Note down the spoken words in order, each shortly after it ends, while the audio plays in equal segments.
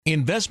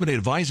Investment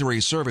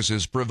advisory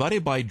services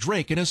provided by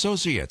Drake &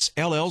 Associates,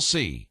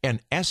 LLC,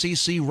 an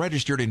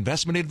SEC-registered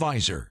investment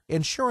advisor.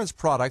 Insurance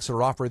products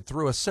are offered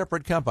through a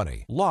separate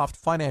company, Loft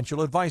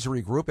Financial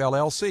Advisory Group,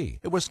 LLC,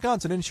 a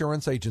Wisconsin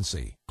insurance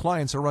agency.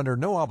 Clients are under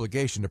no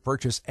obligation to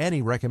purchase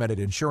any recommended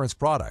insurance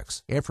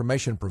products.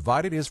 Information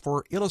provided is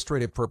for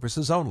illustrative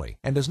purposes only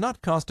and does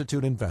not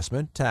constitute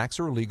investment,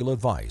 tax, or legal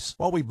advice.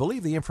 While we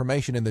believe the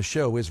information in the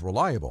show is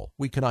reliable,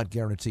 we cannot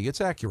guarantee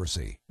its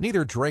accuracy.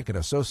 Neither Drake &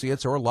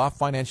 Associates or Loft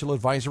Financial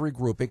Advisory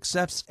Group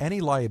accepts any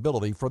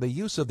liability for the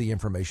use of the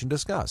information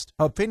discussed.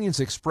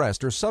 Opinions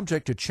expressed are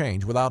subject to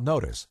change without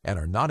notice and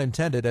are not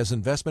intended as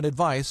investment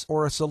advice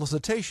or a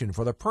solicitation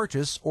for the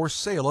purchase or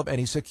sale of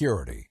any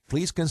security.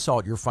 Please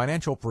consult your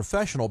financial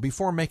professional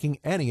before making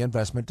any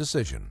investment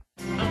decision.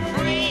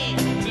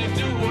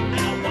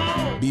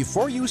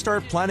 Before you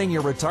start planning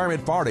your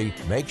retirement party,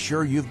 make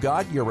sure you've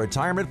got your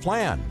retirement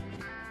plan.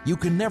 You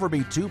can never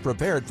be too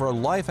prepared for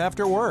life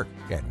after work,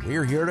 and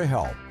we're here to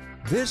help.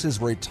 This is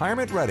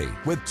Retirement Ready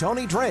with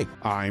Tony Drake.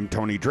 I'm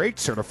Tony Drake,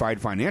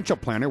 certified financial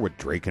planner with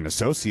Drake &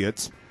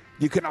 Associates.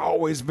 You can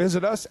always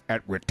visit us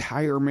at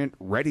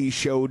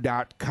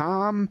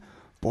retirementreadyshow.com.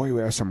 Boy,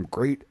 we have some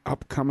great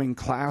upcoming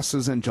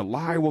classes in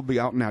July. We'll be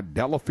out in that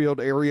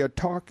Delafield area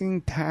talking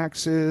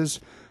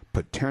taxes,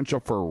 potential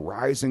for a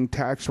rising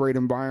tax rate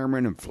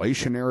environment,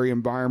 inflationary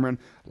environment,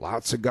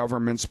 lots of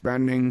government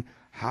spending.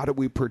 How do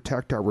we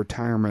protect our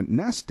retirement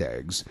nest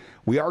eggs?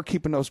 We are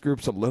keeping those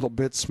groups a little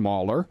bit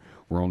smaller.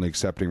 We're only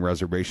accepting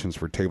reservations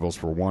for tables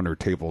for one or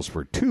tables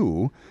for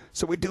two.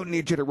 So we do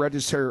need you to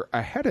register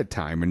ahead of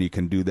time, and you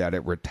can do that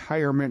at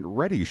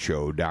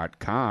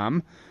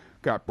retirementreadyshow.com.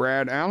 Got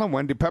Brad Allen,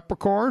 Wendy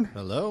Peppercorn.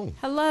 Hello.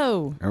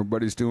 Hello.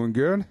 Everybody's doing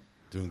good?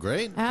 Doing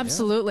great.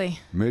 Absolutely. Yeah.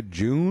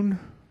 Mid-June.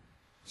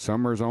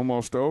 Summer's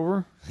almost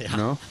over. Yeah.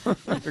 No?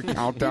 The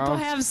countdown. People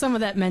have some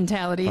of that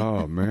mentality.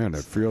 Oh, man,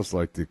 it feels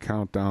like the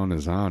countdown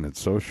is on. It's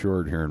so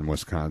short here in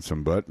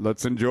Wisconsin, but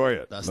let's enjoy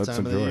it. Best Let's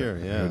time enjoy of the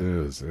year, yeah. It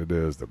is. It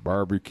is. The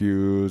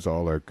barbecues,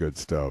 all that good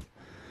stuff.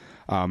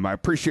 I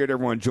appreciate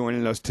everyone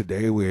joining us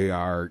today. We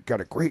are got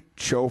a great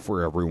show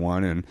for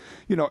everyone. And,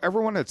 you know,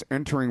 everyone that's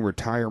entering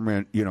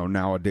retirement, you know,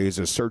 nowadays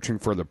is searching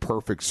for the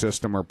perfect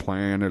system or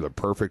plan or the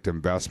perfect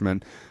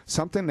investment,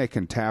 something they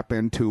can tap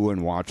into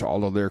and watch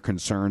all of their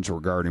concerns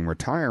regarding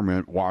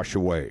retirement wash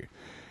away.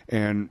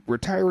 And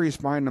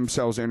retirees find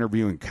themselves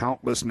interviewing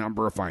countless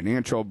number of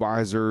financial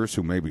advisors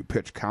who maybe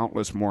pitch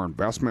countless more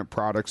investment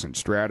products and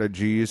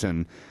strategies.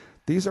 And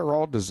these are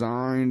all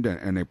designed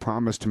and they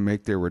promise to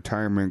make their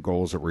retirement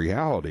goals a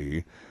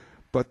reality.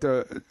 But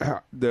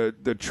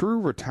the true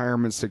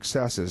retirement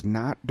success is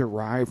not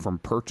derived from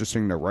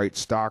purchasing the right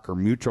stock or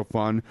mutual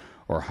fund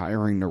or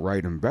hiring the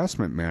right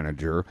investment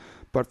manager,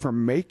 but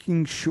from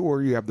making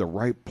sure you have the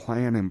right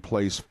plan in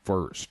place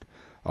first.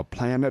 A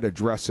plan that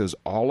addresses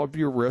all of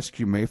your risks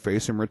you may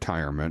face in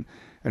retirement.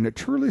 And to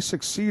truly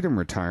succeed in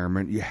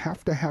retirement, you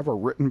have to have a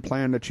written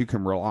plan that you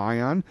can rely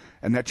on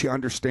and that you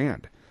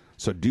understand.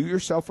 So do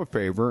yourself a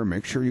favor and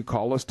make sure you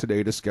call us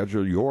today to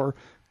schedule your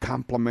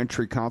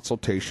complimentary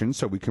consultation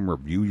so we can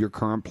review your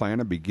current plan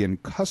and begin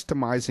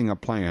customizing a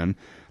plan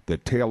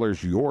that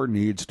tailors your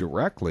needs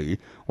directly.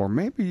 Or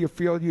maybe you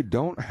feel you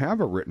don't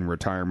have a written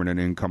retirement and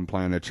income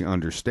plan that you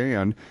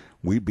understand.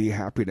 We'd be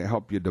happy to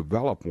help you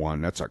develop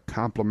one. That's a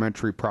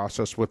complimentary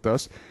process with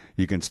us.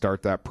 You can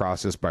start that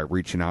process by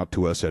reaching out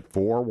to us at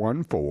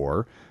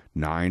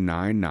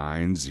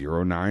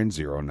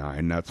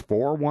 414-999-0909. That's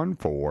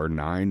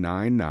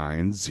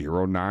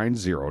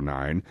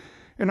 414-999-0909.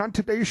 And on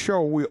today's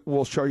show,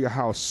 we'll show you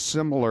how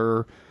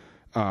similar,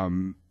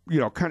 kind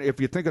of if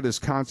you think of this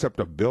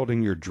concept of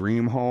building your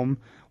dream home,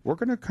 we're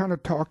going to kind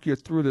of talk you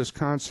through this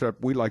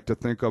concept we like to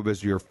think of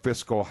as your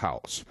fiscal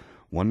house,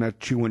 one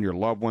that you and your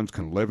loved ones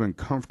can live in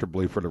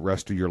comfortably for the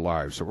rest of your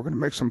lives. So we're going to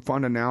make some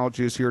fun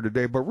analogies here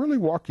today, but really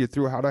walk you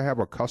through how to have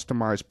a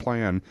customized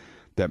plan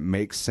that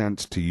makes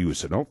sense to you.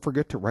 So don't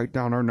forget to write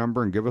down our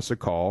number and give us a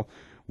call.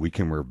 We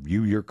can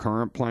review your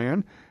current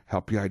plan,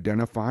 help you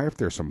identify if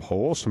there's some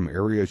holes, some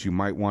areas you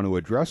might want to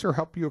address, or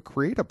help you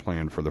create a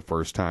plan for the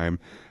first time.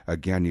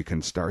 Again, you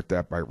can start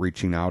that by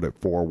reaching out at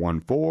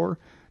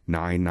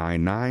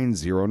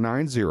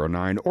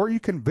 414-999-0909, or you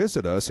can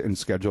visit us and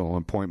schedule an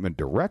appointment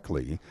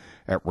directly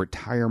at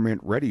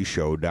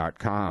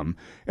retirementreadyshow.com.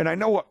 And I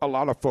know a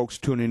lot of folks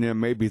tuning in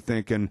may be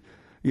thinking,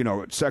 you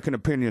know, second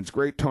opinion's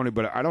great, Tony,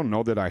 but I don't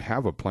know that I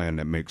have a plan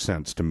that makes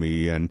sense to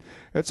me. And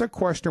it's a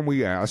question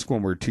we ask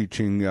when we're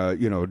teaching,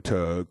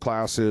 to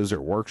classes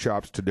or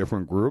workshops to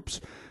different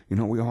groups. You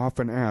know, we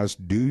often ask,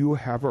 do you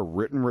have a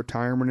written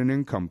retirement and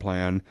income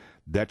plan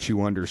that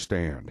you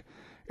understand?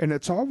 And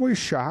it's always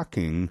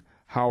shocking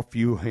how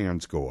few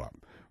hands go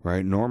up,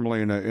 right?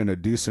 Normally in a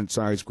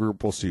decent-sized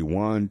group, we'll see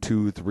 1,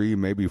 2, 3,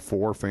 maybe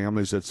 4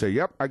 families that say,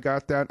 yep, I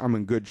got that, I'm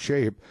in good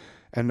shape.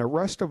 And the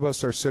rest of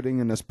us are sitting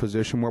in this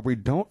position where we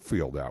don't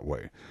feel that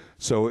way.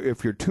 So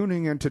if you're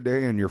tuning in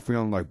today and you're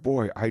feeling like,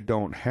 boy, I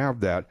don't have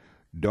that,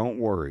 don't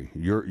worry.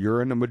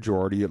 You're in the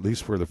majority, at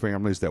least for the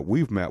families that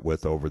we've met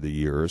with over the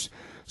years.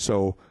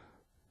 So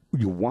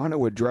You want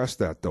to address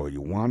that, though.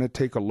 You want to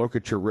take a look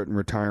at your written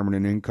retirement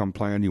and income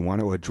plan. You want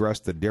to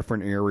address the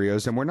different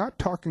areas. And we're not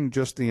talking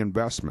just the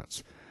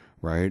investments,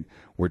 right?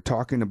 We're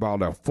talking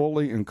about a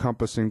fully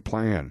encompassing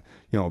plan.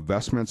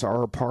 Investments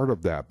are a part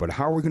of that. But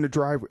how are we going to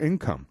drive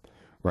income,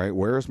 right?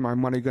 Where is my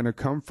money going to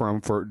come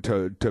from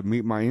to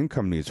meet my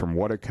income needs? From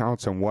what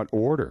accounts and what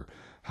order?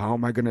 How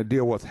am I going to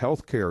deal with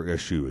health care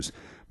issues,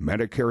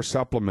 Medicare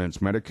supplements,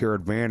 Medicare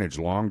Advantage,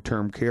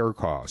 long-term care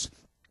costs?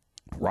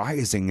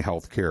 Rising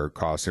health care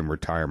costs in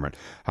retirement.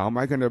 How am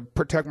I going to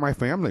protect my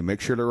family,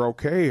 make sure they're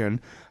okay? And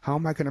how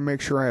am I going to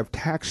make sure I have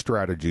tax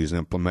strategies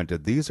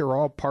implemented? These are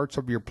all parts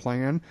of your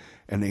plan,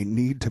 and they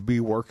need to be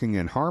working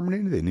in harmony.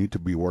 They need to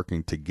be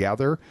working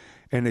together.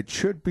 And it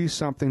should be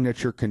something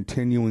that you're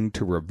continuing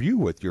to review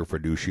with your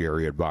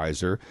fiduciary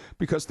advisor,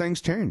 because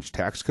things change.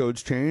 Tax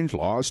codes change,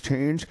 laws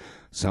change.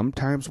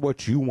 Sometimes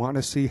what you want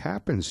to see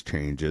happens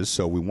changes.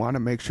 So we want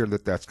to make sure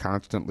that that's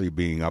constantly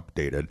being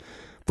updated.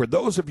 For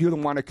those of you that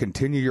want to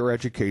continue your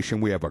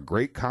education, we have a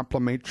great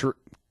complimentary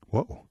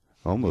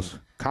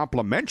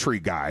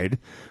guide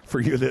for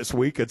you this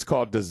week. It's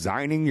called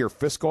Designing Your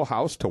Fiscal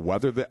House to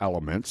Weather the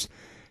Elements.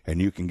 And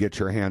you can get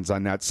your hands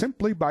on that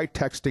simply by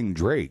texting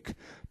Drake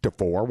to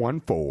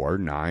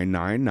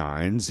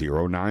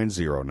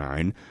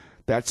 414-999-0909.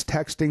 That's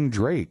texting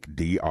Drake,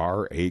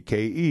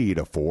 D-R-A-K-E,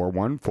 to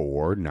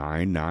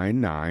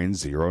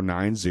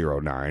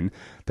 414-999-0909.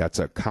 That's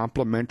a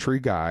complimentary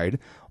guide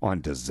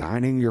on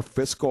designing your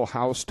fiscal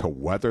house to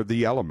weather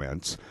the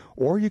elements.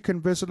 Or you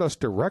can visit us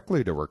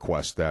directly to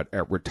request that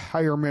at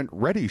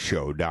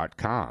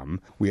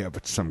retirementreadyshow.com. We have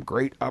some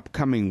great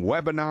upcoming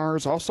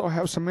webinars, also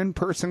have some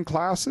in-person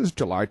classes,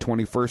 July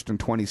 21st and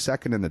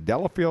 22nd in the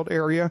Delafield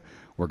area.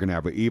 We're going to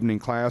have an evening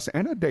class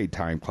and a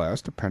daytime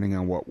class, depending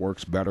on what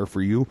works better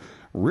for you.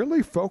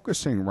 Really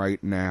focusing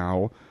right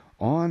now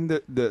on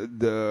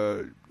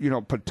the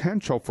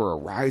potential for a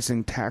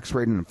rising tax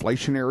rate and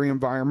inflationary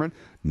environment.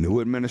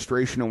 New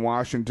administration in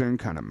Washington,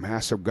 kind of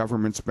massive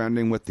government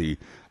spending with the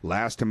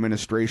last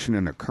administration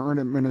and the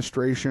current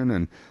administration,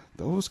 and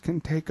those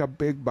can take a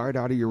big bite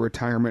out of your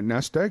retirement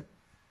nest egg.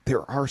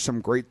 There are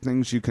some great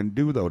things you can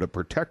do, though, to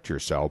protect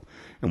yourself,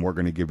 and we're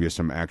going to give you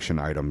some action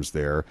items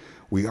there.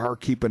 We are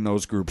keeping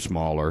those groups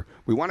smaller.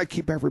 We want to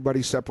keep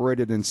everybody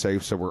separated and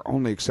safe, so we're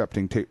only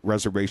accepting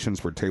reservations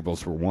for tables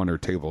for one or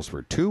tables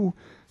for two.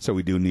 So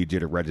we do need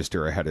you to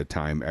register ahead of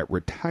time at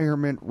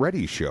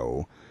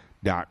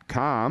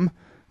retirementreadyshow.com.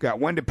 Got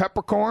Wendy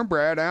Peppercorn,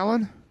 Brad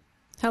Allen.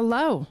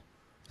 Hello.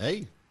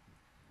 Hey.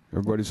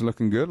 Everybody's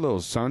looking good, a little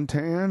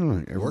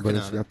suntan.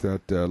 Everybody's got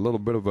that little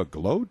bit of a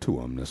glow to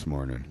them this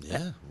morning.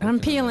 Yeah. I'm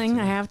peeling,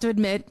 I have to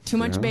admit. Too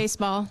much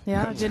baseball.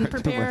 Yeah, didn't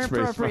prepare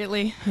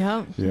appropriately.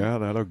 Yep. Yeah,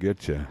 that'll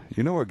get you.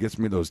 You know what gets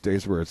me those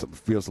days where it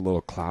feels a little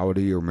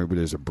cloudy, or maybe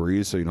there's a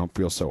breeze so you don't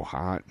feel so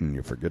hot and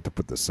you forget to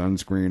put the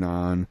sunscreen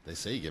on. They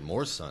say you get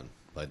more sun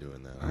by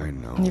doing that. I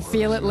know. You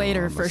feel it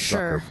later for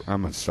sure.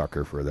 I'm a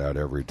sucker for that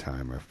every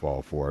time I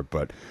fall for it.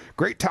 But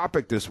great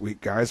topic this week,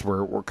 guys.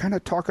 We're kind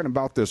of talking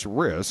about this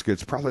risk.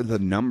 It's probably the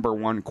number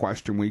one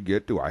question we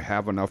get. Do I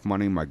have enough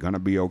money? Am I going to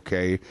be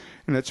okay?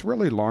 And it's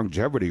really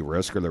longevity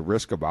risk, or the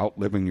risk of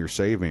outliving your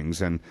savings.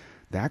 And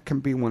that can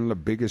be one of the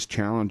biggest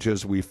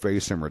challenges we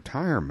face in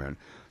retirement.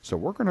 So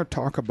we're going to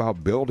talk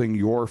about building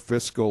your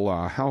fiscal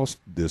house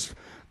this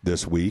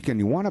week, and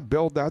you want to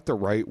build that the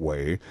right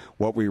way.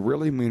 What we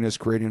really mean is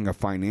creating a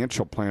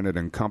financial plan that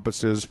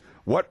encompasses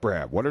what,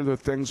 Brad? What are the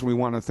things we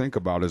want to think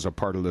about as a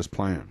part of this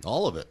plan?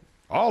 All of it.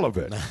 All of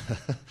it.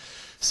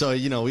 So,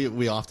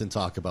 we often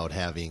talk about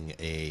having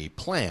a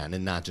plan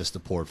and not just a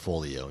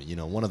portfolio.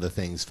 One of the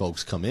things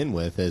folks come in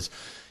with is,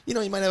 you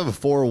might have a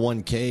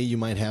 401k, you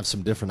might have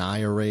some different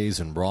IRAs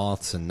and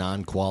Roths and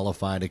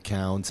non-qualified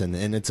accounts, and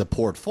it's a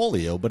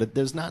portfolio, but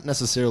there's not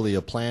necessarily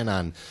a plan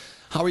on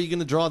how are you going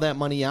to draw that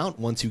money out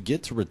once you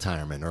get to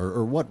retirement,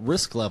 or what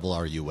risk level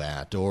are you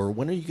at, or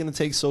when are you going to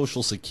take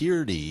Social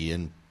Security,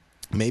 and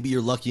maybe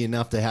you're lucky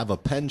enough to have a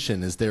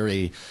pension. Is there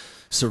a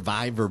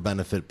survivor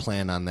benefit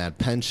plan on that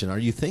pension? Are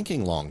you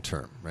thinking long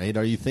term, right?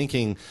 Are you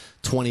thinking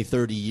 20,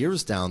 30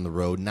 years down the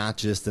road, not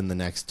just in the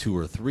next 2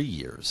 or 3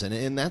 years?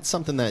 And that's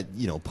something that,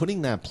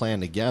 putting that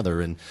plan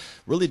together and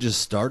really just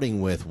starting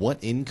with what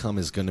income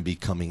is going to be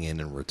coming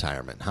in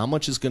retirement. How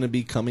much is going to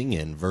be coming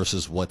in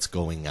versus what's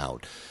going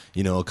out?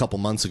 A couple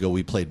months ago,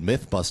 we played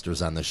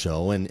Mythbusters on the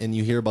show, and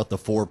you hear about the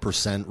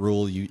 4%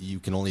 rule. You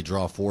can only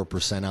draw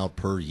 4% out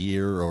per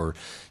year, or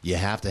you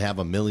have to have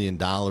 $1 million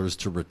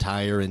to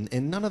retire,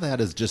 and none of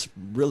that is just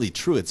really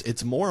true.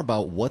 It's more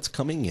about what's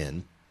coming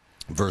in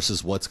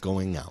versus what's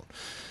going out,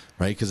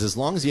 right? Because as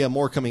long as you have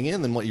more coming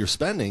in than what you're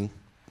spending,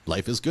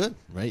 life is good,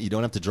 right? You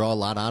don't have to draw a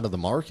lot out of the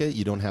market.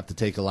 You don't have to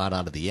take a lot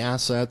out of the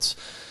assets.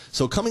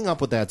 So coming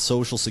up with that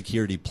Social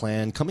Security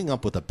plan, coming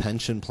up with a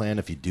pension plan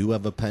if you do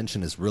have a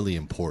pension is really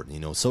important.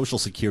 You know, Social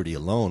Security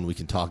alone we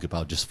can talk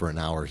about just for an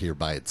hour here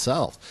by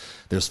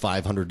itself. There's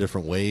 500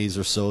 different ways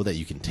or so that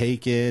you can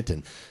take it,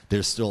 and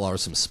there still are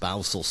some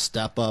spousal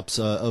step-ups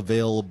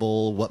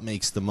available. What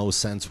makes the most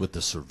sense with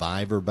the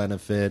survivor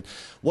benefit?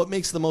 What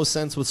makes the most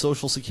sense with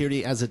Social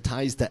Security as it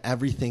ties to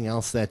everything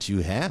else that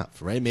you have,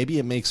 right? Maybe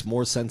it makes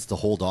more sense to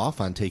hold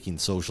off on taking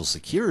Social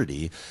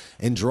Security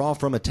and draw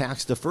from a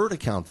tax-deferred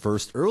account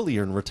first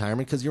earlier in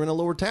retirement because you're in a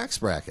lower tax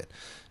bracket,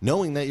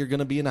 knowing that you're going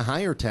to be in a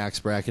higher tax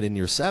bracket in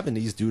your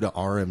 70s due to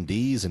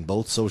RMDs and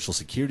both Social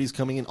Securities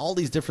coming in. All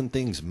these different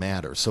things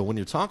matter. So when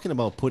you're talking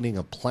about putting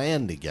a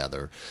plan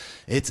together,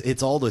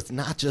 it's all the,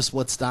 not just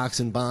what stocks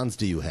and bonds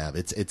do you have.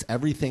 It's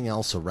everything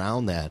else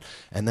around that.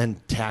 And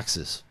then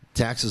taxes.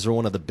 Taxes are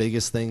one of the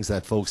biggest things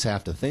that folks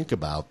have to think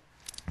about.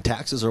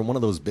 Taxes are one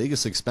of those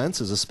biggest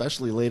expenses,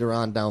 especially later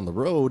on down the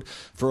road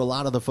for a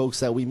lot of the folks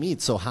that we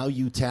meet. So how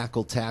you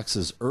tackle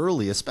taxes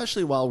early,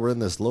 especially while we're in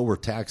this lower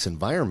tax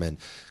environment,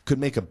 could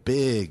make a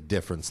big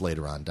difference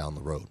later on down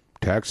the road.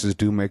 Taxes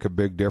do make a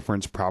big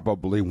difference,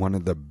 probably one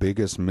of the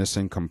biggest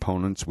missing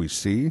components we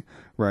see,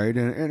 right?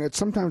 And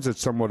sometimes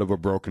it's somewhat of a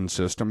broken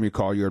system. You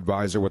call your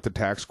advisor with a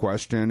tax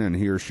question, and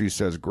he or she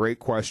says, great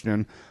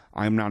question.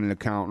 I'm not an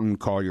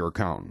accountant, call your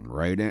accountant,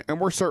 right? And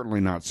we're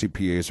certainly not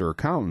CPAs or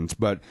accountants,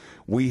 but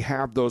we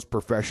have those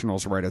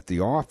professionals right at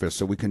the office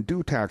so we can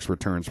do tax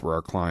returns for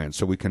our clients,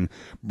 so we can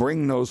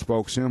bring those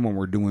folks in when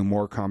we're doing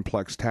more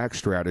complex tax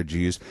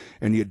strategies,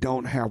 and you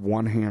don't have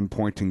one hand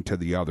pointing to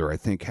the other. I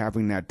think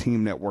having that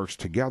team that works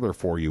together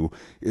for you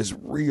is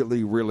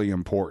really, really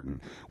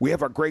important. We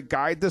have a great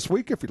guide this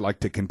week if you'd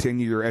like to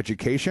continue your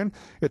education.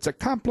 It's a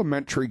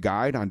complimentary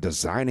guide on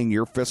designing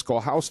your fiscal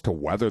house to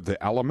weather the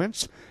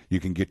elements. You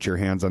can get your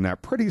hands on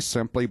that pretty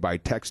simply by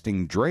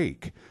texting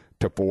Drake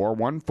to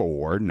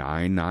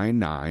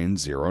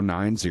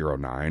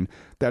 414-999-0909.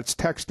 That's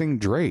texting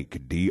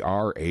Drake,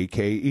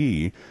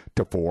 D-R-A-K-E,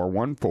 to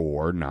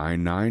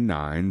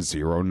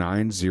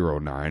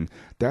 414-999-0909.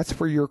 That's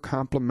for your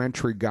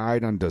complimentary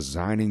guide on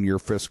designing your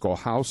fiscal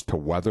house to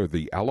weather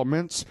the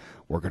elements.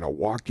 We're going to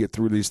walk you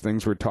through these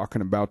things we're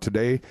talking about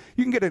today.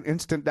 You can get an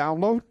instant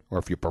download, or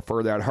if you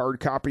prefer that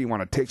hard copy, you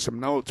want to take some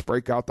notes,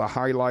 break out the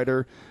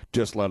highlighter,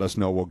 just let us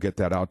know. We'll get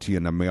that out to you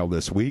in the mail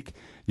this week.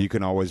 You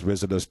can always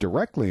visit us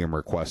directly and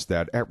request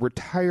that at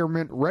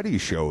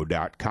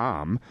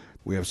retirementreadyshow.com.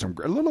 We have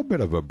a little bit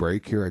of a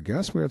break here, I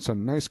guess. We had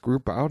some nice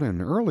group out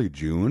in early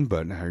June,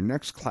 but our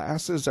next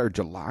classes are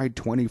July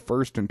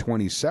 21st and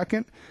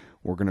 22nd.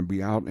 We're going to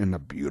be out in the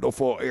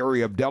beautiful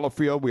area of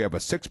Delafield. We have a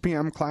 6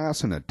 p.m.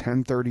 class and a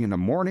 10:30 in the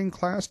morning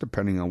class,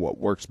 depending on what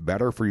works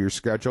better for your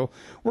schedule.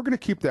 We're going to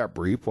keep that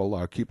brief.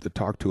 We'll keep the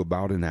talk to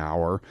about an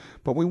hour.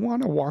 But we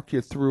want to walk you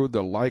through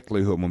the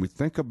likelihood when we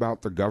think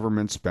about the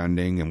government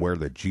spending and where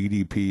the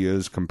GDP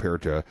is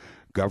compared to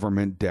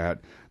government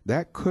debt.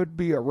 That could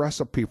be a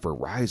recipe for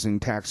rising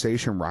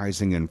taxation,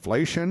 rising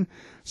inflation.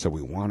 So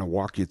we want to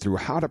walk you through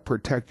how to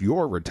protect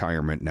your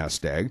retirement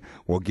nest egg.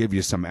 We'll give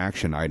you some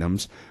action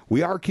items.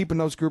 We are keeping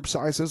those group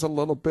sizes a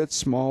little bit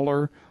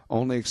smaller,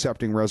 only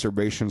accepting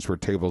reservations for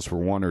tables for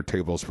one or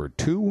tables for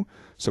two.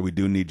 So we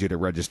do need you to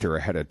register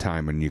ahead of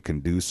time, and you can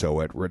do so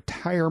at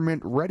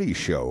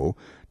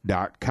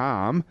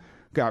retirementreadyshow.com.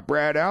 Got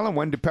Brad Allen,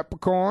 Wendy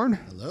Peppercorn.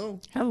 Hello.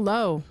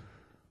 Hello.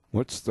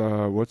 What's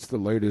the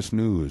latest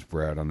news,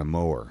 Brad, on the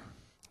mower?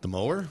 The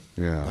mower?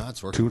 Yeah. Oh,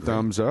 it's working Two great.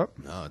 thumbs up?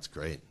 Oh, it's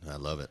great. I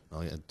love it.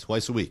 Oh, yeah.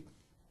 Twice a week.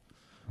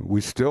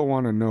 We still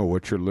want to know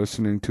what you're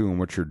listening to and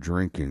what you're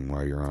drinking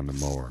while you're on the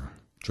mower.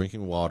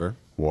 Drinking water.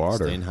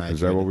 Water. Staying hydrated.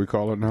 Is that what we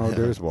call it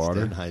nowadays? Yeah,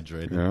 water? Staying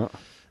hydrated. Yeah.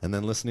 And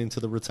then listening to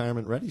the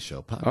Retirement Ready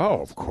Show podcast.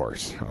 Oh, of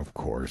course. Of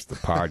course. The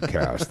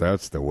podcast.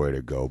 That's the way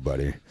to go,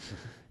 buddy.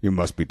 You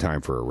must be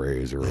time for a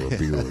raise or a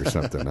review or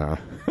something, huh?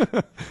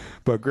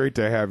 But great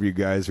to have you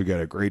guys. We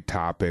got a great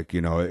topic.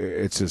 You know,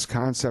 it's this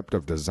concept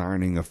of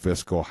designing a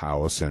fiscal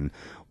house, and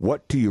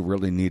what do you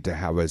really need to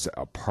have as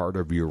a part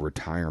of your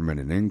retirement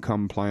and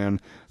income plan?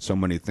 So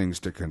many things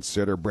to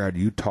consider. Brad,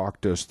 you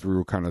talked us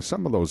through kind of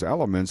some of those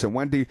elements. And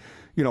Wendy,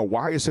 you know,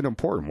 why is it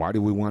important? Why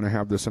do we want to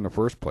have this in the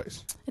first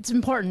place? It's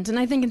important, and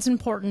I think it's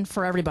important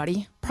for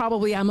everybody.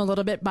 Probably I'm a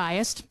little bit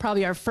biased.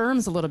 Probably our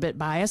firm's a little bit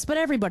biased, but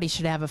everybody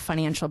should have a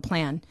financial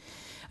plan.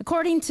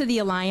 According to the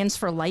Alliance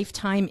for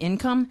Lifetime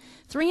Income,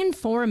 3 in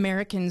 4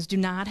 Americans do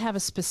not have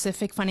a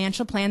specific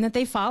financial plan that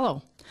they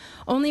follow.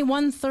 Only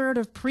 1/3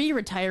 of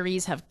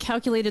pre-retirees have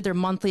calculated their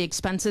monthly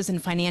expenses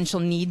and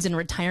financial needs in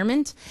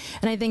retirement.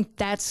 And I think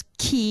that's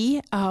key.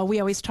 We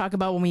always talk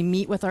about when we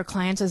meet with our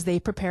clients as they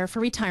prepare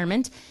for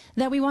retirement,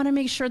 that we want to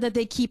make sure that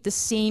they keep the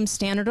same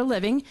standard of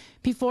living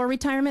before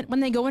retirement. When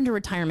they go into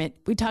retirement,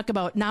 we talk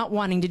about not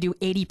wanting to do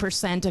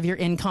 80% of your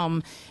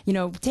income, you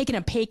know, taking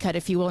a pay cut,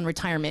 if you will, in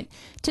retirement.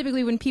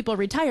 Typically, when people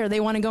retire, they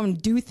want to go and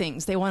do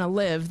things. They want to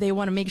live. They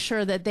want to make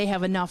sure that they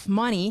have enough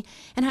money.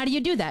 And how do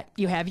you do that?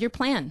 You have your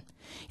plan.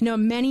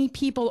 Many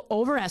people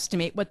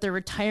overestimate what their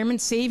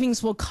retirement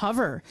savings will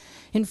cover.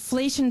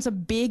 Inflation's a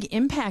big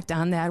impact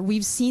on that.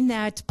 We've seen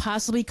that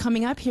possibly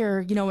coming up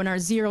here, in our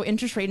zero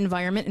interest rate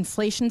environment.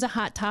 Inflation's a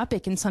hot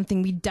topic and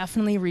something we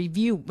definitely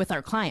review with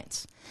our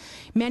clients.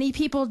 Many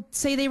people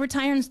say they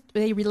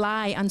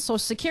rely on Social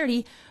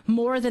Security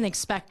more than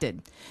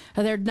expected.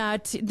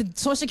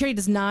 Social Security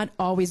does not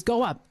always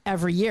go up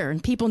every year,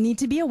 and people need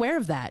to be aware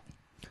of that.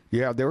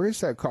 Yeah, there is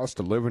that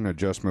cost of living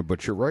adjustment,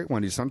 but you're right,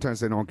 Wendy.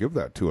 Sometimes they don't give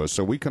that to us.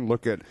 So we can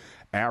look at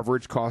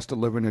average cost of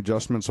living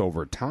adjustments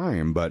over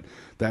time, but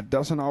that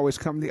doesn't always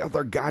come. The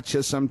other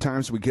gotcha,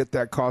 sometimes we get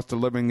that cost of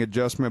living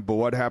adjustment, but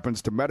what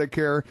happens to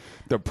Medicare?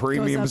 The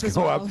premiums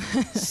go up.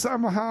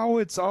 Somehow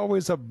it's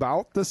always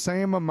about the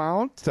same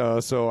amount.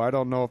 So I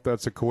don't know if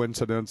that's a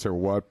coincidence or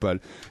what,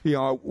 but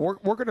we're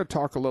going to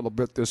talk a little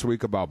bit this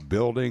week about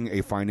building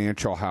a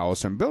financial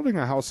house. And building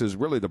a house is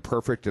really the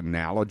perfect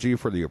analogy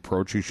for the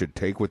approach you should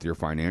take with your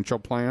financial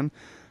plan.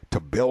 To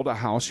build a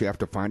house, you have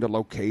to find a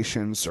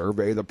location,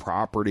 survey the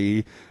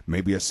property,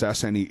 maybe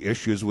assess any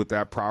issues with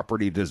that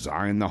property,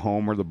 design the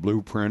home or the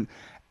blueprint,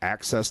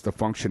 access the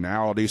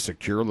functionality,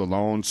 secure the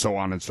loan, so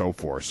on and so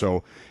forth.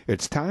 So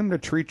it's time to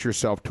treat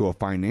yourself to a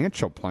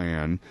financial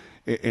plan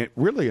it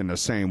really in the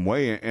same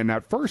way. And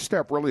that first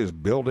step really is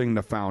building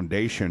the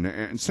foundation.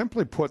 And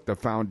simply put, the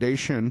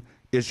foundation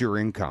is your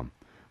income.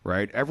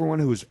 Right? Everyone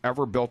who's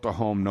ever built a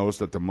home knows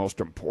that the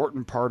most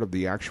important part of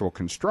the actual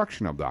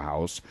construction of the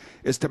house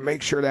is to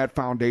make sure that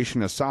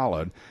foundation is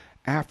solid.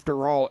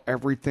 After all,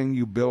 everything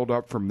you build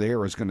up from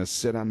there is going to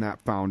sit on that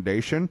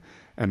foundation,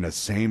 and the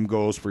same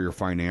goes for your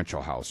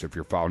financial house. If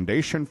your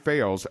foundation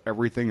fails,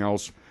 everything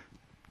else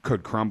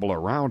could crumble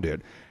around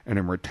it. And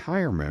in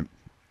retirement,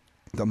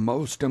 the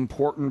most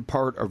important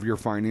part of your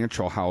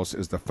financial house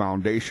is the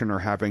foundation or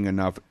having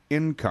enough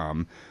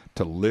income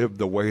to live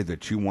the way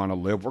that you want to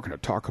live. We're going to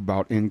talk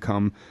about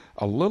income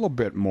a little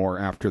bit more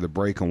after the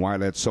break and why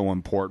that's so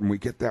important. We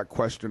get that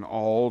question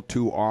all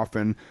too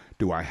often.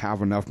 Do I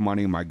have enough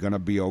money? Am I going to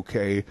be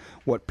okay?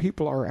 What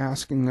people are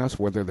asking us,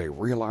 whether they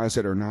realize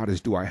it or not, is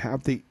do I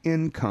have the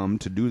income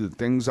to do the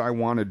things I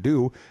want to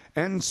do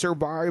and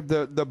survive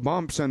the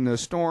bumps and the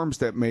storms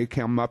that may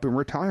come up in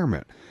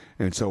retirement?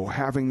 And so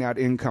having that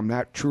income,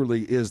 that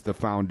truly is the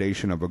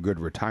foundation of a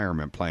good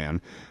retirement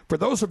plan. For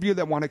those of you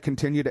that want to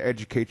continue to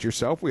educate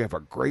yourself, we have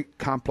a great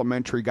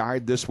complimentary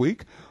guide this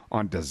week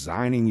on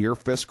designing your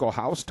fiscal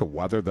house to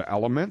weather the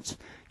elements.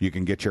 You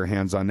can get your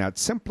hands on that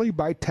simply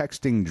by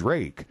texting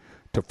Drake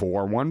to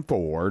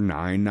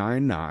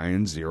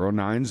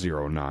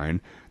 414-999-0909.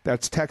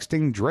 That's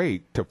texting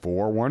Drake to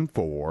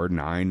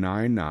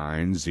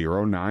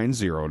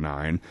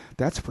 414-999-0909.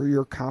 That's for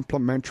your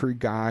complimentary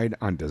guide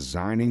on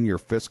designing your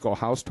fiscal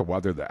house to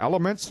weather the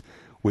elements.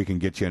 We can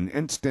get you an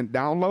instant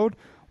download,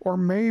 or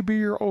maybe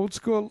you're old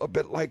school, a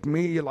bit like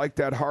me. You like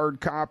that hard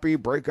copy,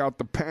 break out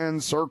the pen,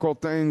 circle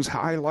things,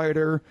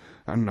 highlighter.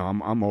 I don't know,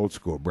 I'm old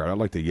school, Brett. I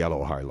like the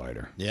yellow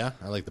highlighter. Yeah,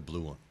 I like the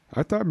blue one.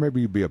 I thought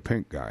maybe you'd be a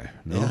pink guy.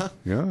 No?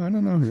 Yeah, I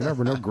don't know. You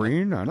never know.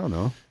 Green? I don't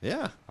know.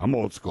 Yeah. I'm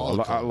old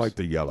school. I like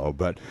the yellow.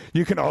 But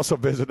you can also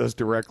visit us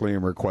directly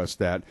and request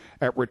that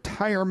at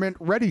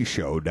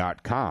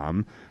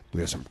retirementreadyshow.com.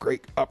 We have some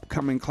great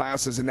upcoming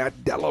classes in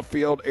that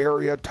Delafield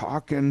area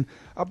talking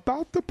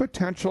about the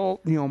potential,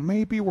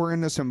 maybe we're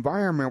in this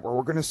environment where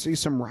we're going to see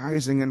some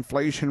rising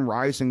inflation,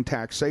 rising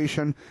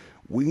taxation.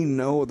 We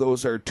know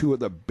those are two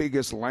of the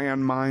biggest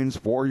landmines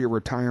for your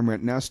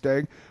retirement nest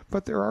egg,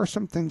 but there are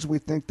some things we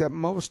think that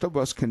most of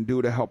us can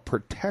do to help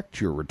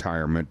protect your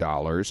retirement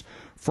dollars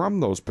from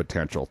those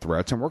potential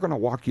threats, and we're going to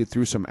walk you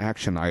through some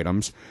action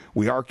items.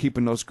 We are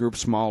keeping those groups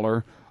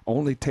smaller,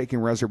 only taking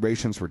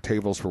reservations for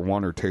tables for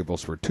one or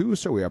tables for two,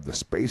 so we have the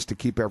space to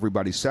keep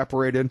everybody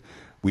separated.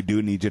 We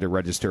do need you to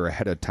register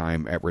ahead of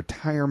time at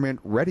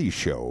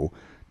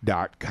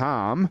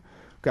retirementreadyshow.com.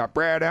 Got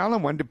Brad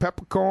Allen, Wendy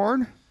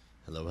Peppercorn.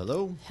 Hello,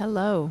 hello.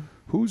 Hello.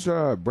 Who's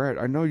Brad?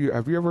 I know you.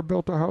 Have you ever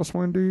built a house,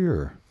 Wendy?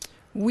 Or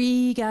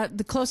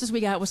the closest we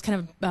got was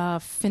kind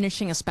of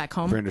finishing a spec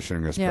home.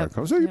 Finishing a spec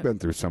home. So you've been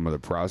through some of the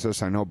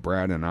process. I know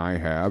Brad and I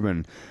have,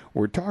 and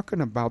we're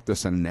talking about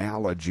this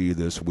analogy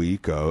this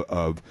week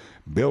of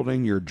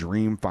building your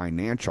dream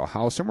financial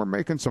house, and we're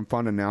making some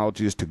fun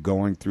analogies to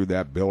going through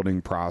that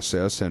building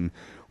process, and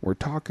we're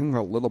talking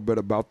a little bit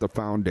about the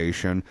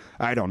foundation.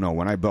 I don't know.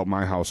 When I built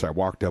my house, I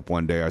walked up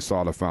one day, I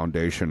saw the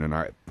foundation, and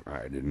I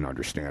didn't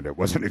understand it. It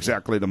wasn't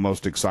exactly the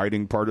most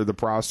exciting part of the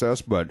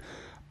process, but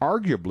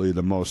arguably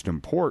the most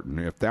important.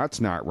 If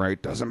that's not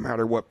right, doesn't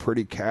matter what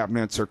pretty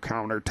cabinets or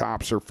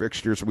countertops or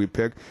fixtures we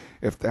pick,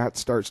 if that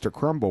starts to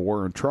crumble,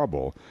 we're in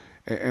trouble.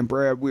 And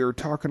Brad, we were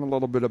talking a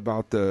little bit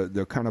about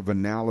the kind of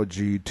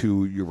analogy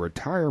to your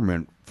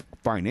retirement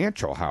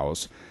financial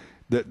house.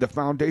 The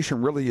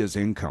foundation really is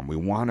income. We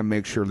want to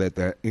make sure that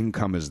that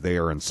income is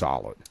there and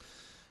solid.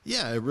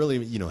 Yeah, it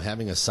really,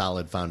 having a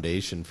solid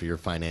foundation for your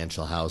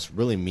financial house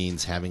really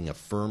means having a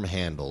firm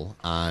handle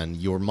on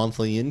your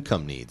monthly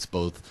income needs,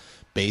 both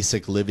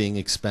basic living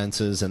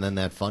expenses, and then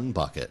that fun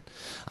bucket.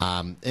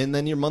 And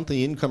then your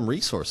monthly income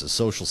resources,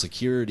 Social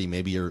Security,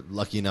 maybe you're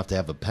lucky enough to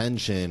have a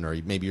pension, or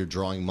maybe you're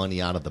drawing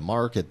money out of the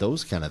market,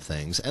 those kind of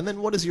things. And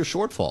then what is your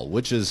shortfall,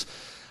 which is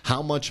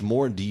how much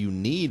more do you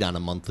need on a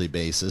monthly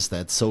basis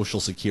that Social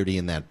Security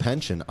and that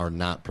pension are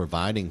not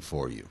providing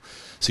for you?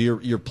 So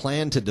your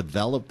plan to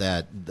develop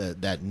that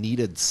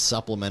needed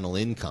supplemental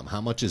income,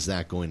 how much is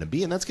that going to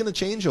be? And that's going to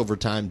change over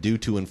time due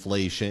to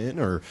inflation,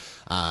 or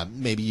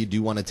maybe you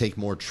do want to take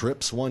more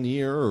trips one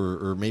year,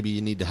 or maybe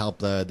you need to help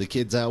the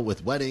kids out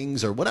with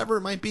weddings, or whatever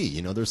it might be.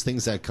 You know, there's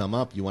things that come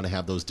up. You want to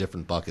have those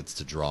different buckets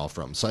to draw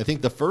from. So I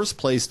think the first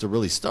place to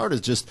really start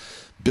is just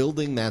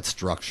building that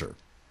structure.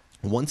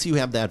 Once you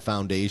have that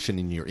foundation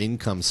in your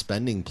income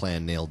spending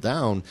plan nailed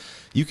down,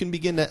 you can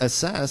begin to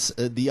assess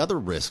the other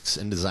risks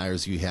and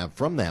desires you have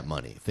from that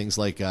money. Things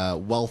like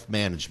wealth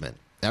management.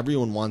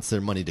 Everyone wants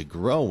their money to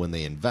grow when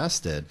they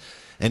invest it.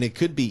 And it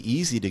could be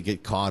easy to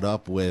get caught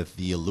up with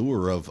the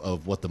allure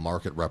of what the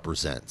market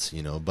represents,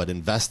 you know, but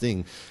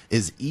investing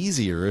is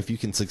easier if you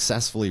can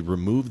successfully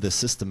remove the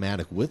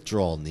systematic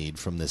withdrawal need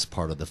from this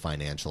part of the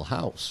financial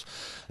house.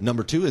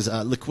 Number two is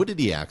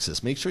liquidity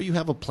access. Make sure you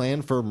have a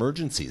plan for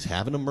emergencies.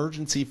 Have an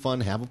emergency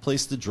fund. Have a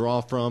place to draw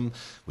from.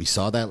 We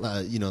saw that,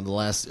 in the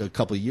last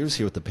couple of years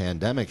here with the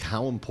pandemic,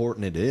 how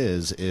important it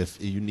is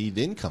if you need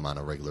income on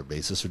a regular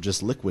basis, or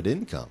just liquid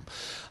income.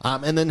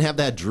 And then have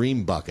that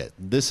dream bucket.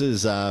 This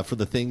is for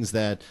the things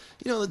that,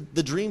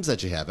 the dreams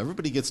that you have.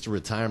 Everybody gets to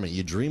retirement.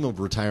 You dream of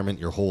retirement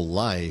your whole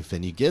life,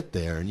 and you get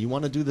there, and you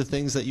want to do the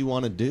things that you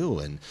want to do.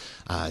 And,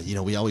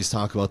 we always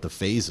talk about the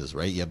phases,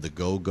 right? You have the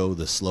go-go,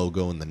 the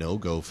slow-go, and the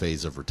no-go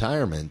phase of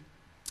retirement.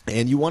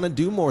 And you want to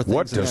do more things.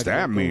 What does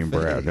that mean,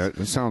 Brad?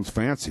 That sounds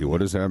fancy. What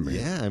does that mean?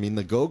 Yeah, I mean,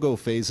 the go-go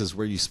phase is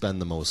where you spend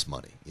the most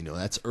money.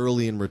 That's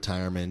early in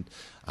retirement.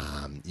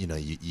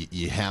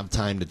 You have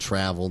time to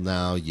travel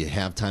now. You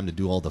have time to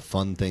do all the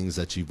fun things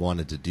that you've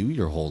wanted to do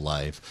your whole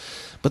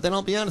life. But then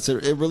I'll be honest,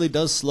 it really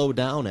does slow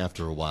down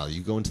after a while.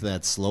 You go into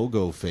that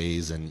slow-go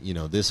phase, and,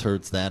 this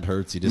hurts, that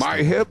hurts. You just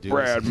my hip,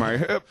 Brad, my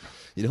hip.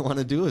 You don't want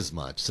to do as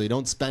much, so you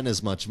don't spend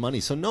as much money.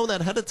 So know that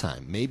ahead of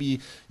time.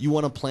 Maybe you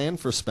want to plan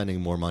for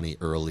spending more money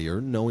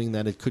earlier, knowing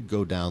that it could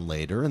go down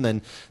later. And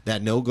then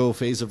that no-go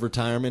phase of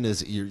retirement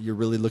is you're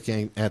really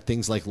looking at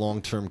things like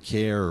long-term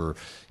care, or,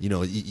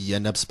 you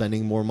end up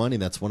spending more money.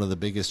 That's one of the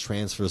biggest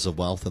transfers of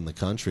wealth in the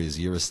country, is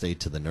your estate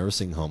to the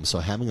nursing home. So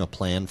having a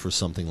plan for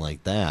something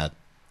like that,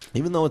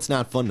 even though it's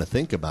not fun to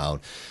think about,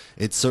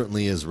 it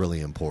certainly is really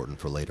important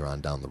for later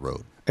on down the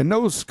road. And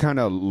those kind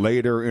of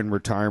later in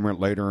retirement,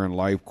 later in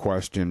life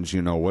questions,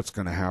 what's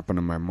going to happen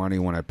to my money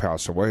when I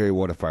pass away?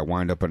 What if I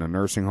wind up in a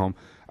nursing home?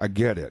 I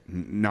get it.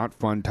 Not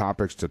fun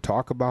topics to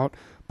talk about,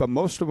 but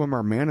most of them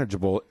are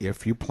manageable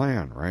if you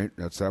plan, right?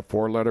 That's that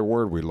four-letter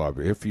word we love.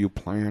 If you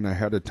plan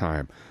ahead of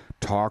time,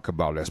 talk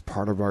about it as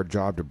part of our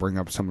job to bring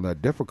up some of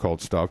that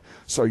difficult stuff,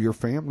 so your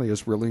family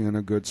is really in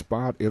a good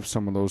spot if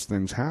some of those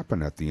things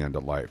happen at the end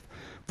of life.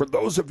 For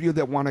those of you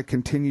that want to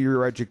continue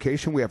your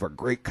education, we have a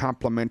great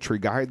complimentary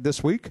guide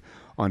this week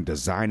on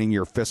designing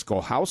your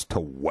fiscal house to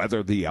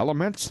weather the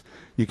elements.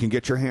 You can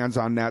get your hands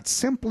on that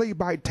simply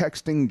by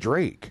texting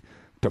Drake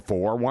to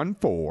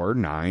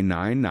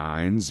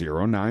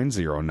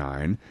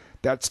 414-999-0909.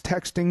 That's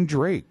texting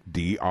Drake,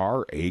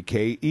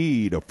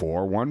 D-R-A-K-E, to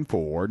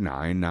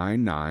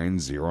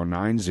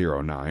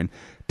 414-999-0909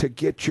 to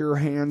get your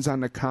hands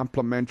on the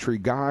complimentary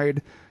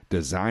guide,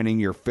 Designing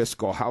Your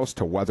Fiscal House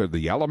to Weather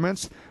the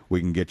Elements.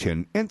 We can get you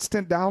an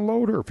instant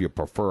download, or if you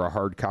prefer a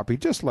hard copy,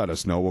 just let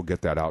us know. We'll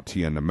get that out to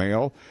you in the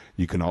mail.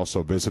 You can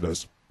also visit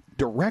us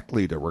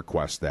directly to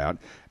request that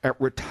at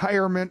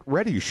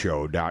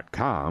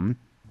retirementreadyshow.com.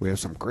 We have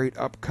some great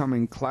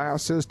upcoming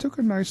classes. Took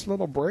a nice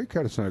little break.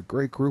 Had a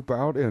great group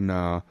out in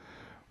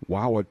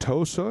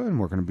Wauwatosa, and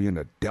we're going to be in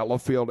the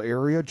Delafield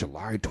area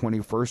July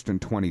 21st and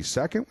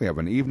 22nd. We have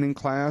an evening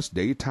class,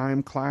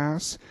 daytime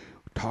class,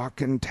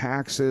 talking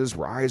taxes,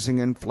 rising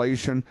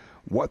inflation,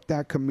 what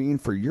that could mean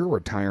for your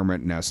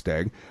retirement nest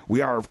egg.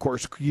 We are, of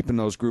course, keeping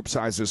those group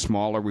sizes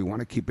smaller. We want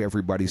to keep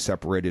everybody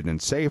separated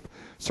and safe,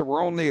 so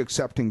we're only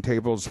accepting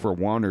tables for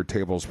one or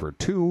tables for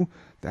two.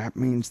 That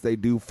means they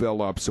do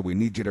fill up, so we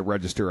need you to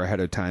register ahead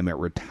of time at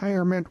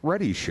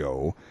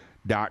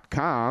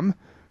retirementreadyshow.com.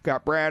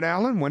 Got Brad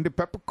Allen, Wendy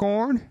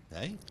Peppercorn.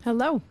 Hey.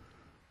 Hello.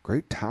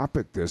 Great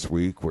topic this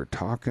week. We're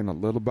talking a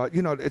little about,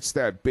 it's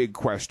that big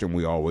question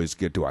we always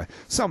get to.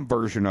 Some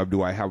version of,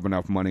 do I have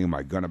enough money? Am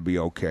I going to be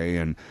okay?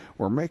 And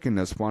we're making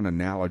this fun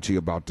analogy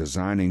about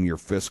designing your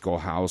fiscal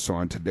house. So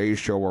on today's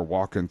show, we're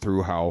walking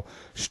through how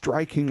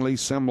strikingly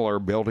similar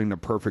building a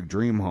perfect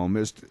dream home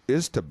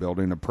is to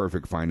building a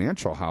perfect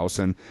financial house.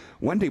 And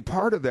Wendy,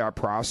 part of that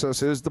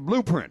process is the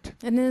blueprint.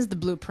 It is the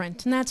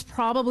blueprint, and that's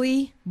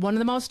probably one of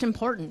the most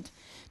important.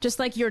 Just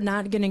like you're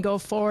not going to go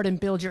forward and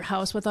build your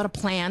house without a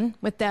plan,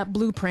 with that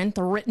blueprint,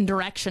 the written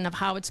direction of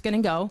how it's going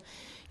to go,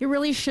 you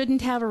really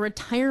shouldn't have a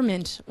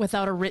retirement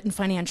without a written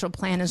financial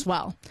plan as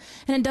well.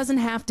 And it doesn't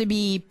have to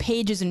be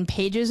pages and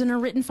pages in a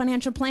written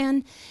financial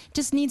plan. It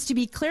just needs to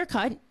be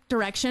clear-cut.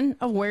 direction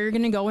of where you're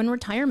going to go in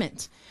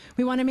retirement.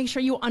 We want to make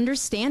sure you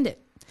understand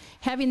it.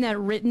 Having that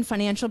written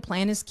financial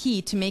plan is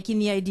key to making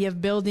the idea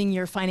of building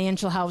your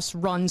financial house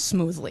run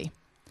smoothly.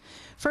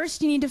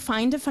 First, you need to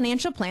find a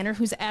financial planner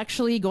who's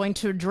actually going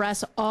to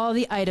address all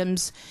the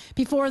items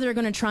before they're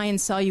going to try and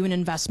sell you an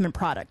investment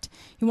product.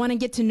 You want to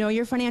get to know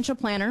your financial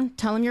planner,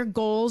 tell them your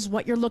goals,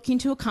 what you're looking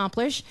to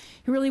accomplish.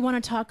 You really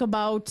want to talk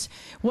about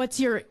what's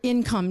your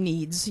income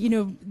needs.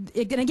 And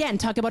again,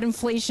 talk about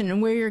inflation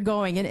and where you're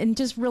going and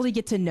just really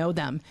get to know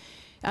them.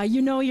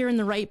 You're in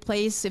the right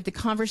place if the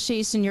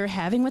conversation you're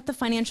having with the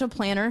financial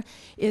planner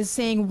is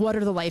saying, what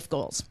are the life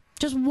goals?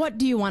 Just what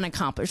do you want to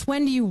accomplish?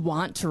 When do you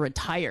want to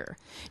retire?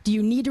 Do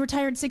you need to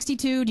retire at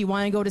 62? Do you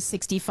want to go to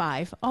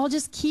 65? All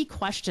just key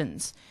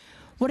questions.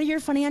 What do your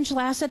financial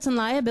assets and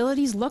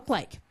liabilities look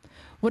like?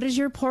 What is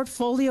your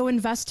portfolio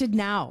invested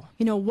now?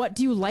 What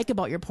do you like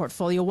about your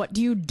portfolio? What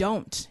do you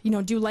don't?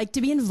 Do you like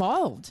to be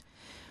involved?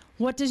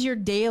 What does your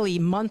daily,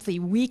 monthly,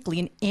 weekly,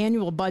 and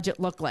annual budget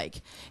look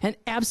like? And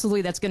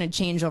absolutely, that's going to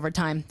change over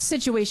time.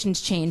 Situations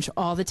change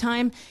all the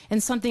time,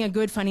 and something a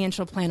good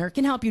financial planner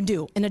can help you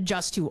do and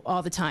adjust to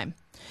all the time.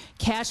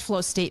 Cash flow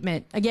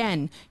statement.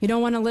 Again, you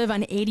don't want to live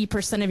on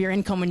 80% of your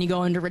income when you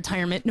go into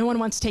retirement. No one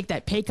wants to take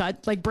that pay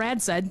cut. Like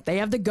Brad said, they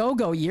have the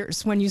go-go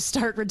years when you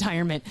start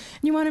retirement.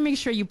 And you want to make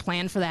sure you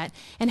plan for that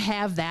and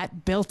have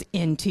that built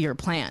into your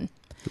plan.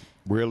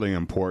 Really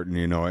important,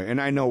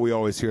 and I know we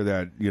always hear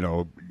that,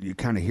 you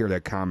kind of hear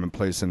that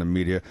commonplace in the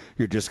media.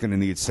 You're just going to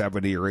need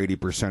 70 or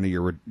 80% of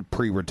your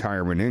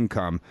pre-retirement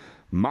income.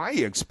 My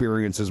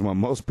experience is when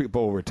most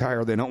people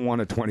retire, they don't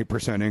want a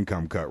 20%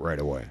 income cut right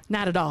away.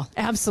 Not at all.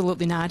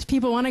 Absolutely not.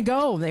 People want to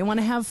go. They want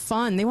to have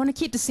fun. They want to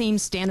keep the same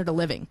standard of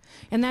living.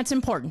 And that's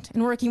important.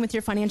 In working with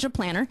your financial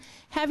planner,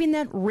 having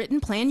that written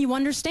plan you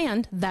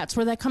understand, that's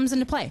where that comes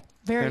into play.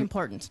 Very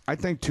important. I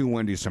think, too,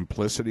 Wendy,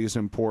 simplicity is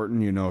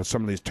important.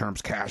 Some of these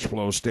terms, cash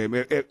flow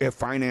statement, if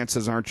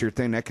finances aren't your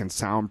thing, that can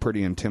sound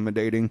pretty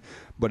intimidating,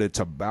 but it's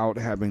about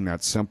having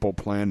that simple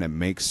plan that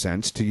makes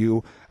sense to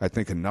you. I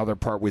think another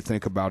part we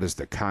think about is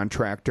the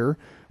contractor,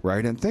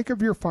 right? And think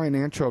of your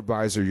financial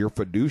advisor, your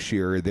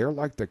fiduciary. They're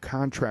like the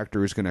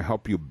contractor who's going to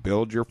help you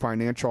build your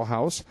financial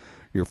house.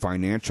 Your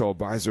financial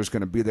advisor is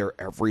going to be there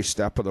every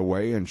step of the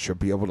way and should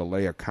be able to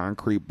lay a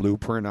concrete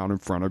blueprint out in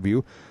front of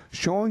you,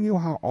 showing you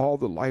how all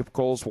the life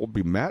goals will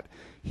be met.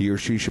 He or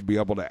she should be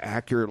able to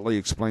accurately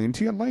explain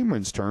to you in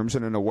layman's terms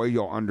and in a way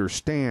you'll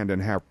understand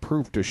and have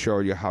proof to show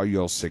you how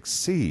you'll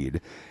succeed.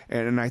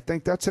 And I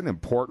think that's an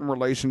important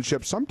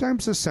relationship,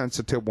 sometimes a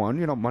sensitive one.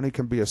 Money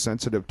can be a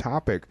sensitive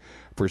topic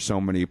for so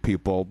many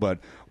people. But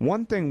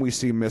one thing we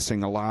see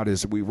missing a lot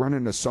is we run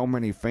into so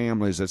many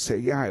families that say,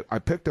 yeah, I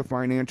picked a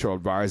financial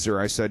advisor.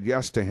 I said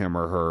yes to him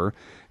or her,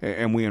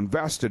 and we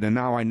invested, and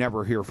now I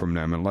never hear from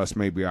them unless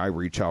maybe I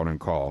reach out and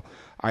call.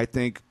 I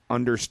think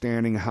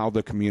understanding how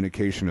the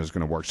communication is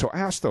going to work. So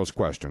ask those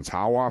questions.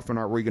 How often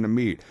are we going to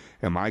meet?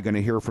 Am I going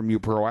to hear from you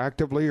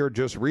proactively or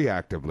just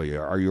reactively?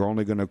 Are you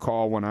only going to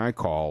call when I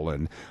call?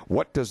 And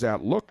what does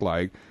that look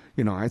like?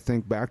 I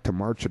think back to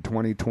March of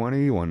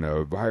 2020 when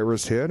the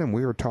virus hit and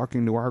we were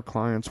talking to our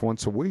clients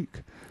once a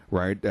week,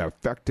 right?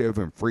 Effective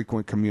and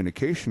frequent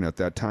communication at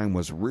that time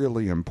was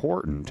really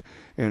important.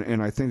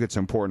 And I think it's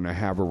important to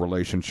have a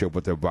relationship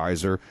with the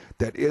advisor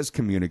that is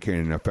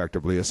communicating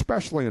effectively,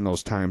 especially in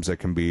those times that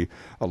can be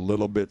a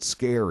little bit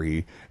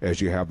scary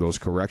as you have those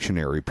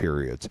correctionary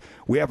periods.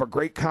 We have a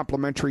great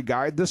complimentary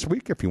guide this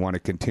week if you want to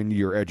continue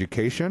your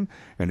education,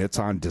 and it's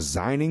on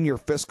designing your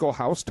fiscal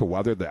house to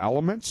weather the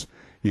elements.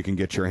 You can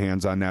get your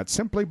hands on that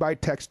simply by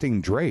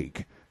texting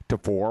Drake to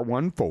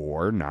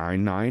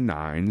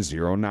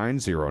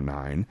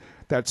 414-999-0909.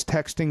 That's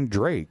texting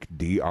Drake,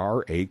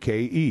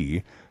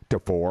 D-R-A-K-E, to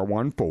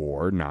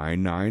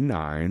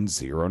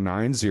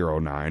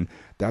 414-999-0909.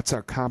 That's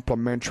a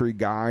complimentary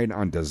guide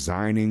on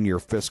designing your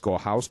fiscal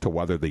house to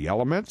weather the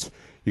elements.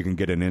 You can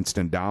get an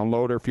instant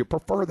download, or if you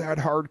prefer that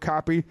hard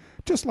copy,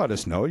 just let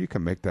us know. You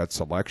can make that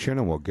selection,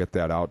 and we'll get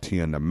that out to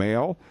you in the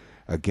mail.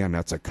 Again,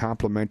 that's a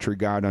complimentary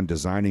guide on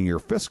designing your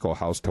fiscal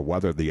house to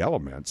weather the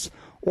elements.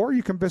 Or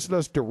you can visit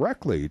us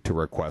directly to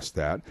request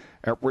that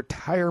at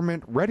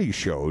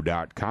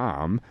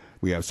retirementreadyshow.com.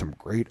 We have some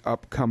great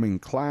upcoming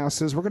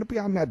classes. We're going to be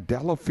on that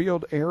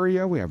Delafield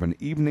area. We have an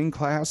evening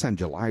class on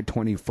July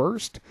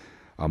 21st,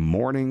 a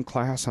morning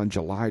class on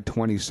July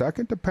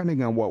 22nd,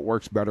 depending on what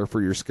works better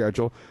for your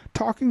schedule,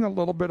 talking a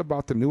little bit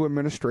about the new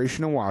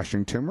administration in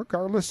Washington,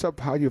 regardless of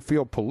how you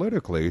feel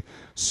politically.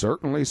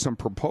 Certainly some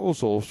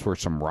proposals for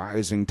some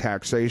rising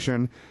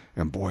taxation.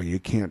 And boy, you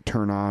can't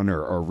turn on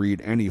or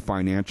read any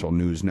financial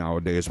news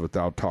nowadays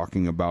without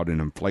talking about an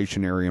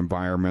inflationary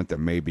environment that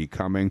may be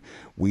coming.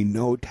 We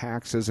know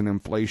taxes and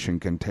inflation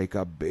can take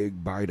a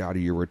big bite out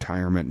of your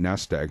retirement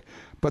nest egg,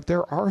 but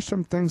there are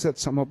some things that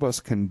some of us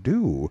can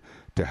do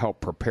to help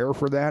prepare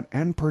for that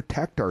and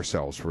protect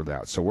ourselves for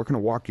that. So we're going to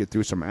walk you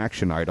through some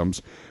action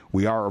items.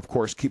 We are, of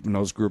course, keeping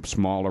those groups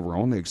smaller. We're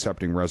only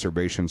accepting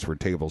reservations for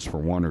tables for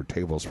one or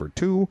tables for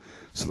two,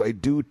 so they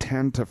do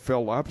tend to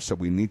fill up, so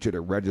we need you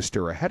to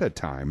register ahead of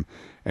time,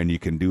 and you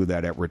can do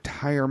that at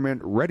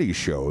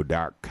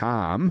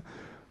retirementreadyshow.com.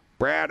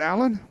 Brad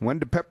Allen,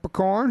 Wendy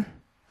Peppercorn.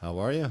 How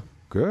are you?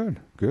 Good.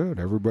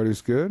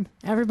 Everybody's good?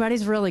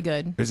 Everybody's really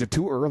good. Is it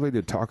too early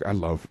to talk? I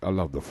love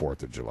the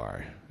 4th of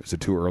July. Is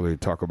it too early to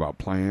talk about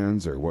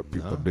plans or what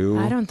people do?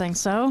 I don't think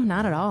so.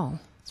 Not at all.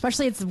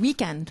 Especially it's the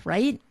weekend,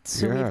 right?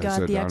 So yeah, we've got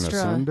is it the on extra.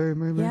 a Sunday,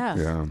 maybe?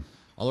 Yeah.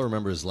 All I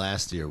remember is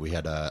last year we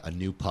had a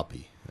new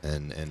puppy,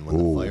 and when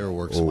the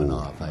fireworks went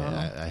off,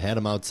 I had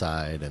him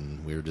outside,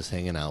 and we were just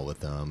hanging out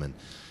with him, and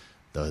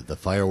the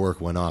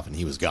firework went off, and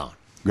he was gone.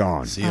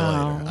 Gone. See you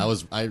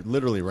later. I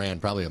literally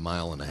ran probably 1.5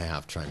 miles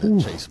trying to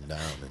chase him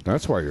down.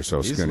 That's why you're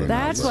so skinny.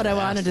 That's what I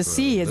wanted to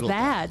see. Is little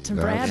that puppy.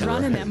 Brad That's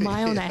running right.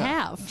 that 1.5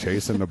 miles?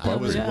 Chasing the I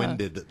puppy. was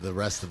winded the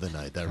rest of the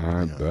night.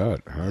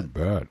 I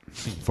bet.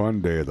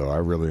 Fun day, though. I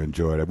really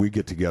enjoyed it. We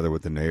get together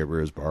with the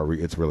neighbors,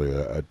 Barbie. It's really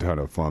a ton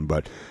of fun.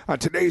 But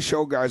today's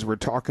show, guys, we're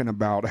talking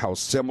about how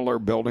similar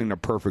building the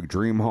perfect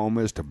dream home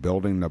is to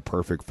building the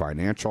perfect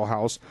financial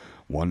house.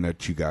 One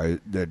that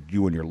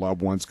you and your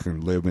loved ones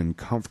can live in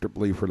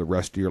comfortably for the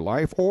rest of your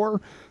life, or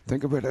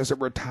think of it as a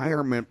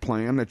retirement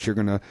plan that you're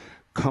going to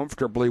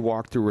comfortably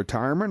walk through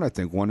retirement. I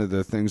think one of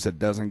the things that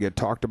doesn't get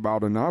talked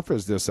about enough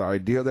is this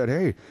idea that,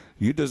 hey,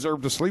 you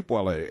deserve to sleep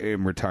well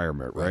in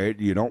retirement, right?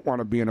 You don't want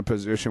to be in a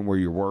position where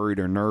you're worried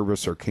or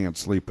nervous or can't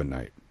sleep at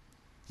night.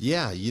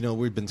 Yeah,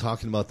 we've been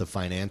talking about the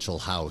financial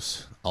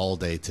house all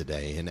day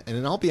today,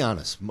 and I'll be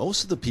honest,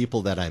 most of the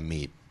people that I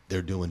meet,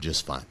 they're doing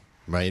just fine.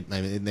 Right?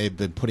 I mean, they've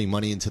been putting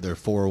money into their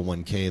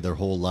 401k their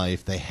whole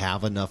life. They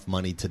have enough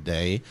money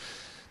today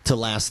to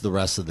last the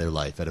rest of their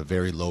life at a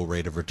very low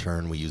rate of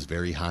return. We use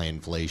very high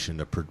inflation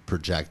to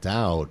project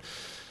out.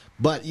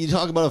 But you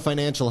talk about a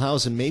financial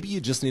house, and maybe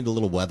you just need a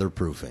little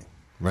weatherproofing,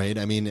 right?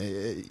 I mean,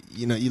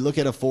 you look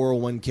at a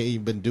 401k,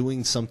 you've been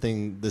doing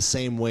something the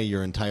same way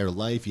your entire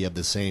life. You have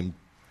the same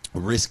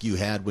risk you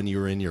had when you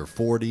were in your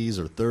 40s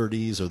or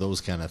 30s or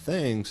those kind of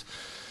things.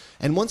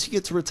 And once you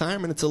get to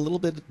retirement, it's a little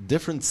bit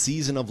different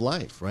season of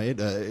life, right?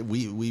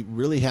 We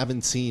really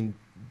haven't seen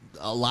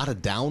a lot of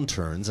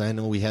downturns. I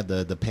know we had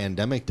the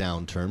pandemic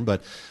downturn,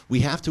 but we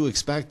have to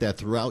expect that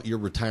throughout your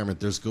retirement,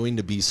 there's going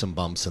to be some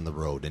bumps in the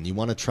road, and you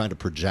want to try to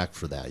project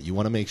for that. You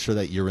want to make sure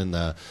that you're in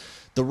the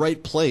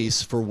right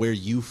place for where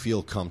you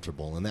feel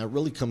comfortable, and that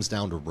really comes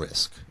down to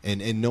risk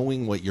and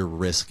knowing what your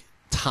risk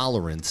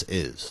tolerance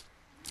is.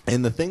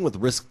 And the thing with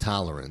risk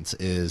tolerance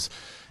is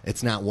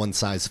it's not one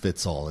size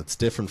fits all. It's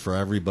different for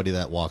everybody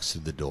that walks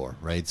through the door,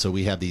 right? So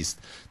we have these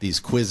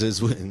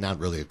quizzes, not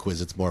really a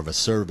quiz, it's more of a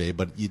survey,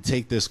 but you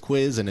take this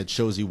quiz and it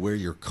shows you where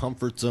your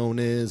comfort zone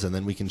is, and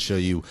then we can show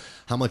you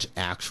how much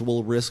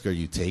actual risk are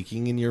you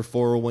taking in your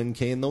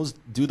 401k, and those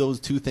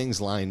two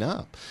things line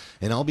up.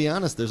 And I'll be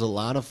honest, there's a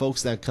lot of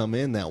folks that come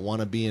in that want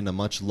to be in a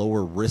much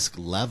lower risk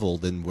level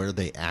than where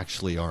they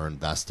actually are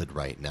invested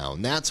right now.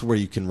 And that's where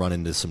you can run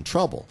into some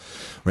trouble,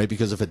 right?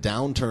 Because if a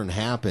downturn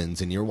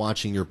happens and you're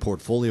watching your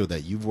portfolio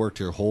that you've worked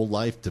your whole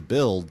life to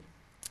build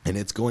and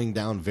it's going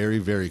down very,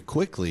 very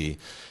quickly,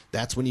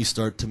 that's when you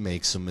start to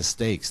make some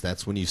mistakes.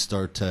 That's when you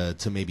start to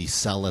maybe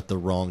sell at the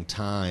wrong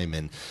time.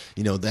 And,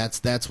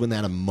 that's when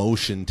that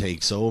emotion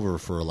takes over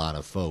for a lot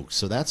of folks.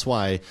 So that's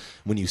why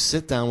when you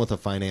sit down with a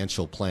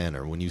financial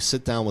planner, when you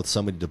sit down with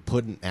somebody to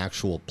put an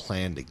actual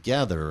plan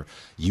together,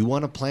 you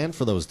want to plan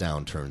for those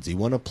downturns. You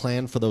want to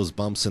plan for those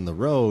bumps in the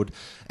road.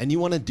 And you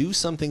want to do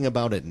something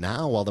about it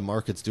now while the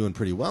market's doing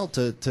pretty well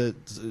to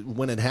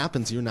when it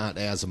happens, you're not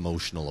as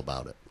emotional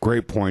about it.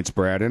 Great points,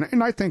 Brad.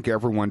 And I think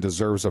everyone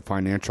deserves a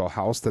financial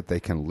house that they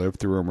can live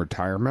through in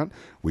retirement.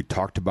 We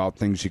talked about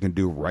things you can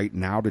do right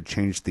now to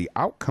change the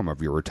outcome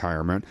of your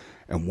retirement.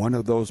 And one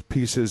of those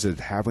pieces is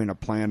having a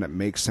plan that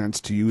makes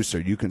sense to you so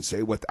you can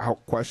say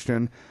without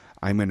question,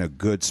 I'm in a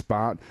good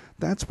spot.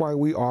 That's why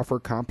we offer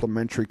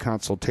complimentary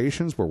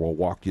consultations where we'll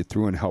walk you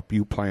through and help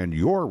you plan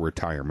your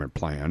retirement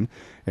plan.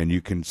 And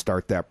you can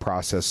start that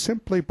process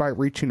simply by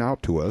reaching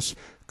out to us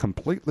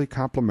completely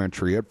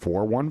complimentary at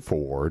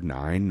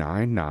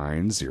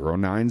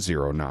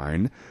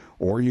 414-999-0909.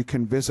 Or you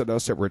can visit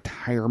us at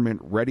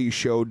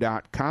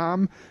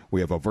retirementreadyshow.com.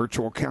 We have a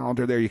virtual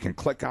calendar there. You can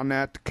click on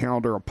that. The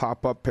calendar will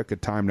pop up. Pick a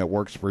time that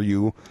works for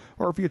you.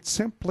 Or if you'd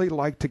simply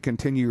like to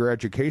continue your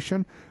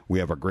education, we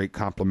have a great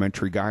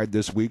complimentary guide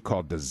this week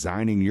called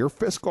Designing Your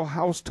Fiscal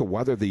House to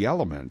Weather the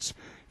Elements.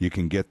 You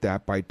can get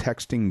that by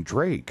texting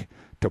Drake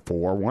to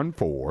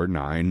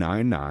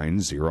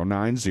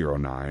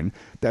 414-999-0909.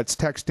 That's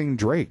texting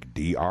Drake,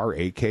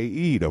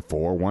 D-R-A-K-E, to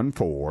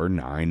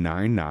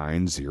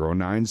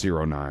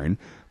 414-999-0909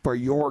 for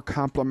your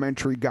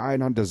complimentary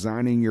guide on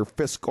designing your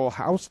fiscal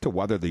house to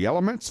weather the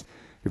elements.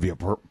 If you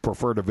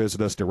prefer to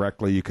visit us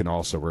directly, you can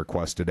also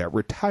request it at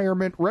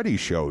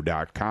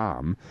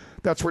retirementreadyshow.com.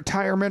 That's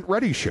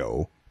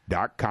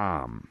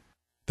retirementreadyshow.com.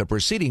 The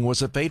proceeding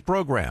was a paid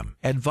program.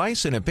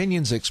 Advice and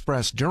opinions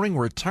expressed during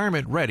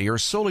Retirement Ready are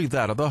solely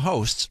that of the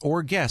hosts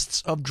or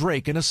guests of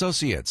Drake and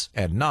Associates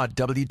and not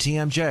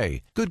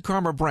WTMJ, Good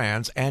Karma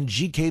Brands, and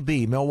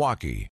GKB Milwaukee.